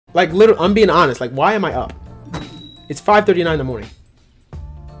Like, literally, I'm being honest. Like, why am I up? It's 5:39 in the morning.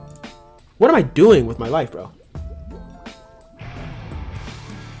 What am I doing with my life, bro?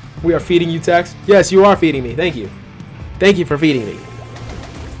 We are feeding you, Tax? Yes, you are feeding me. Thank you. Thank you for feeding me.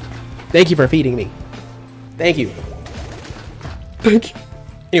 Thank you for feeding me. Thank you. Thank you.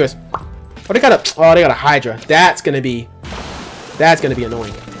 Anyways. Oh, they got a Hydra. That's gonna be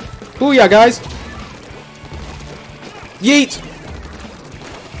annoying. Booyah, guys. Yeet.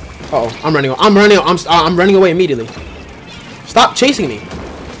 Uh oh, I'm running. I'm running away immediately. Stop chasing me.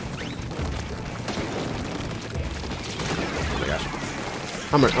 Oh my gosh.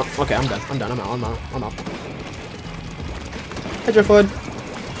 I'm running. Oh, okay, I'm done. I'm out. Hi, Driftwood.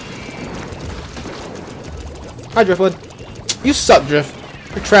 Hi, Driftwood. You suck, Drift.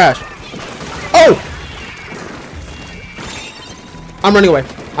 You're trash. Oh! I'm running away.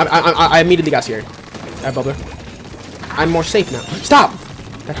 I immediately got scared. Alright, Bubbler. I'm more safe now. Stop!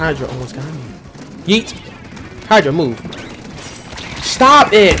 That Hydra almost got me. Yeet. Hydra, move.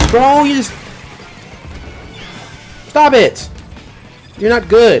 Stop it, bro. You just... Stop it. You're not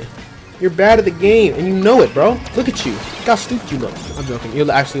good. You're bad at the game, and you know it, bro. Look at you. Look how stupid you look. I'm joking. You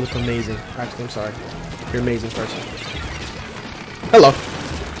actually look amazing. Actually, I'm sorry. You're an amazing person. Hello.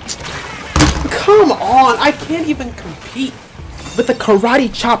 Come on. I can't even compete with the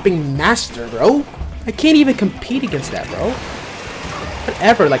karate chopping master, bro. I can't even compete against that, bro.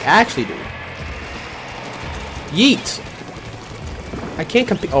 Whatever, like, actually, dude. Yeet. I can't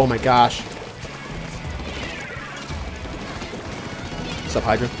compete. Oh my gosh. What's up,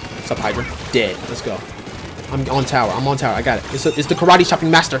 Hydra? What's up, Hydra? Dead. Let's go. I'm on tower. I'm on tower. I got it. It's the karate chopping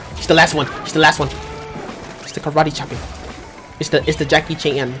master. He's the last one. He's the last one. It's the karate chopping. It's the Jackie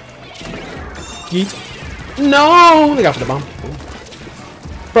Chan. Yeet. No! They got for the bomb.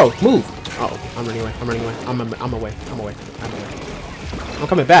 Bro, move. Uh oh, I'm running away. I'm running away. I'm away. I'm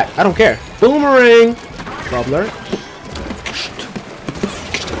coming back. I don't care. Boomerang. Bubbler.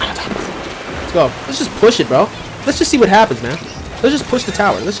 Let's go. Let's just push it, bro. Let's just see what happens, man. Let's just push the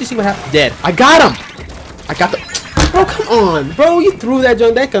tower. Let's just see what happens. Dead. I got him. I got the... Bro, come on, bro. You threw that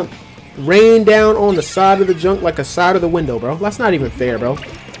junk. That come rain down on the side of the junk like a side of the window, bro. That's not even fair, bro.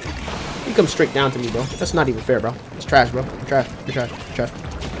 You come straight down to me, bro. That's not even fair, bro. It's trash, bro. You're trash. You're trash. You're trash.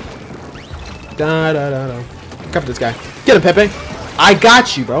 Da da da da. Cover this guy. Get him, Pepe. I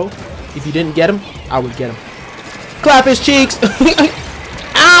got you, bro. If you didn't get him, I would get him. Clap his cheeks.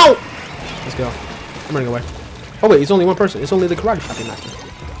 Ow! Let's go. I'm running away. Oh wait, it's only one person. It's only the karate chopping master.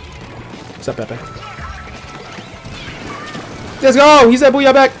 What's up, Pepe? Let's go. He said,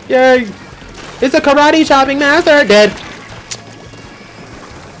 "Booyah back!" Yay! It's the karate chopping master. Dead.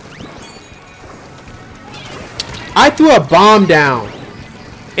 I threw a bomb down,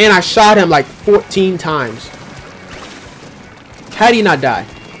 and I shot him like 14 times. Had he not died,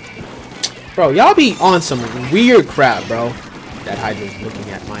 bro, y'all be on some weird crap, bro. That Hydra's looking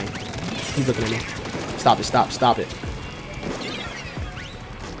at mine. He's looking at me. Stop it! Stop it!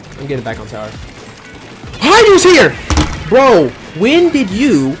 I'm getting back on tower. Hydra's here, bro. When did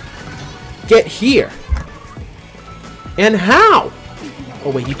you get here? And how?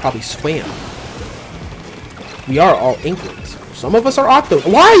 Oh wait, he probably swam. We are all Inklings. Some of us are Octo.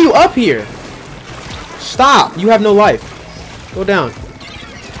 Why are you up here? Stop. You have no life. Go down.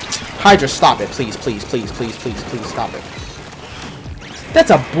 Hydra, stop it. Please, please, please, please, please, please, stop it.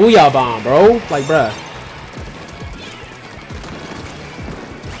 That's a booyah bomb, bro. Like, bruh.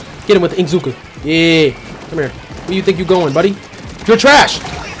 Get him with the Inkzuka. Yeah. Come here. Where do you think you're going, buddy? You're trash.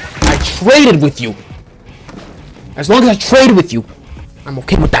 I traded with you. As long as I trade with you, I'm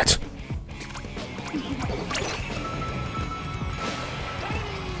okay with that.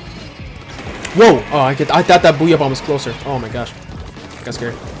 Whoa! Oh, I thought that booyah bomb was closer. Oh my gosh. I got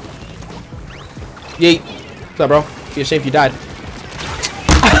scared. Yeet. What's up, bro? Be ashamed if you died.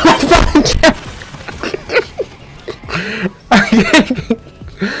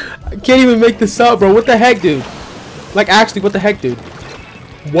 I can't even make this up, bro. What the heck, dude? Like, actually, what the heck, dude?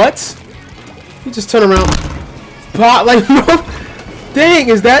 What? You just turn around. Pot, like, bro. Dang,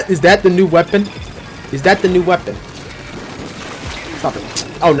 is that the new weapon? Is that the new weapon? Stop it.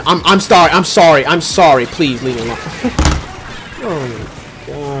 Oh, no, I'm sorry. Please leave me alone. Oh my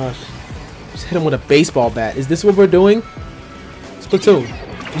gosh. Just hit him with a baseball bat. Is this what we're doing? Splatoon.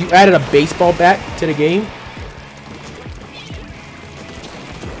 You added a baseball bat to the game?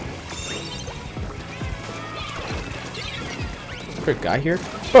 Is there a guy here?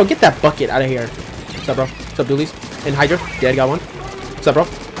 Bro, get that bucket out of here. What's up, bro? What's up, dualies? And Hydra? Dead, got one. What's up, bro?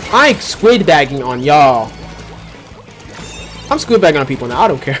 I ain't squid bagging on y'all. I'm squid bagging on people now. I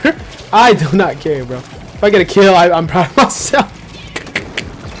don't care. I do not care, bro. If I get a kill, I'm proud of myself.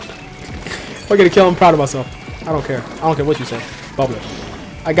 I get a kill, I'm proud of myself. I don't care. I don't care what you say. Bubble it.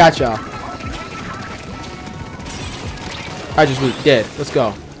 I got y'all. I just weak. Dead. Let's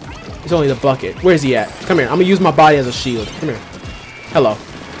go. It's only the bucket. Where's he at? Come here. I'm gonna use my body as a shield. Come here. Hello.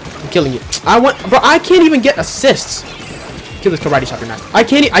 I'm killing you. Bro, I can't even get assists. Kill this karate chopper now. I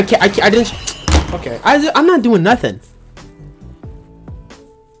didn't. Okay. I'm not doing nothing.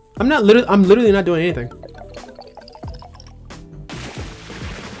 I'm literally not doing anything.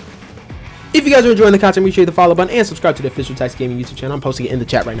 If you guys are enjoying the content, make sure you hit the follow button and subscribe to the OfficialTaxGaming YouTube channel. I'm posting it in the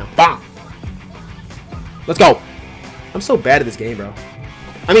chat right now. Bam! Let's go. I'm so bad at this game, bro.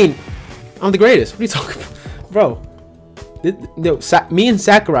 I mean, I'm the greatest. What are you talking about? Bro. Me and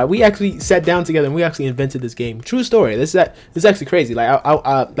Sakurai, we actually sat down together and we actually invented this game. True story. This is actually crazy. Like,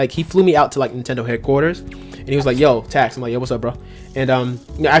 like he flew me out to like Nintendo headquarters, and he was like, "Yo, Tax." I'm like, "Yo, what's up, bro?" And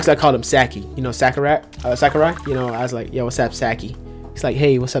you know, actually I called him Saki. You know, Sakurai. You know, I was like, "Yo, what's up, Saki?" He's like,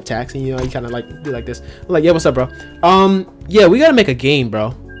 "Hey, what's up, Tax?" And you know, he kind of like do like this. I'm like, "Yeah, what's up, bro?" Yeah, we gotta make a game,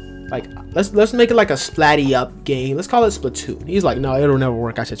 bro. Like, let's make it like a splatty up game. Let's call it Splatoon. He's like, "No, it'll never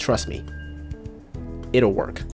work." I said, "Trust me, it'll work."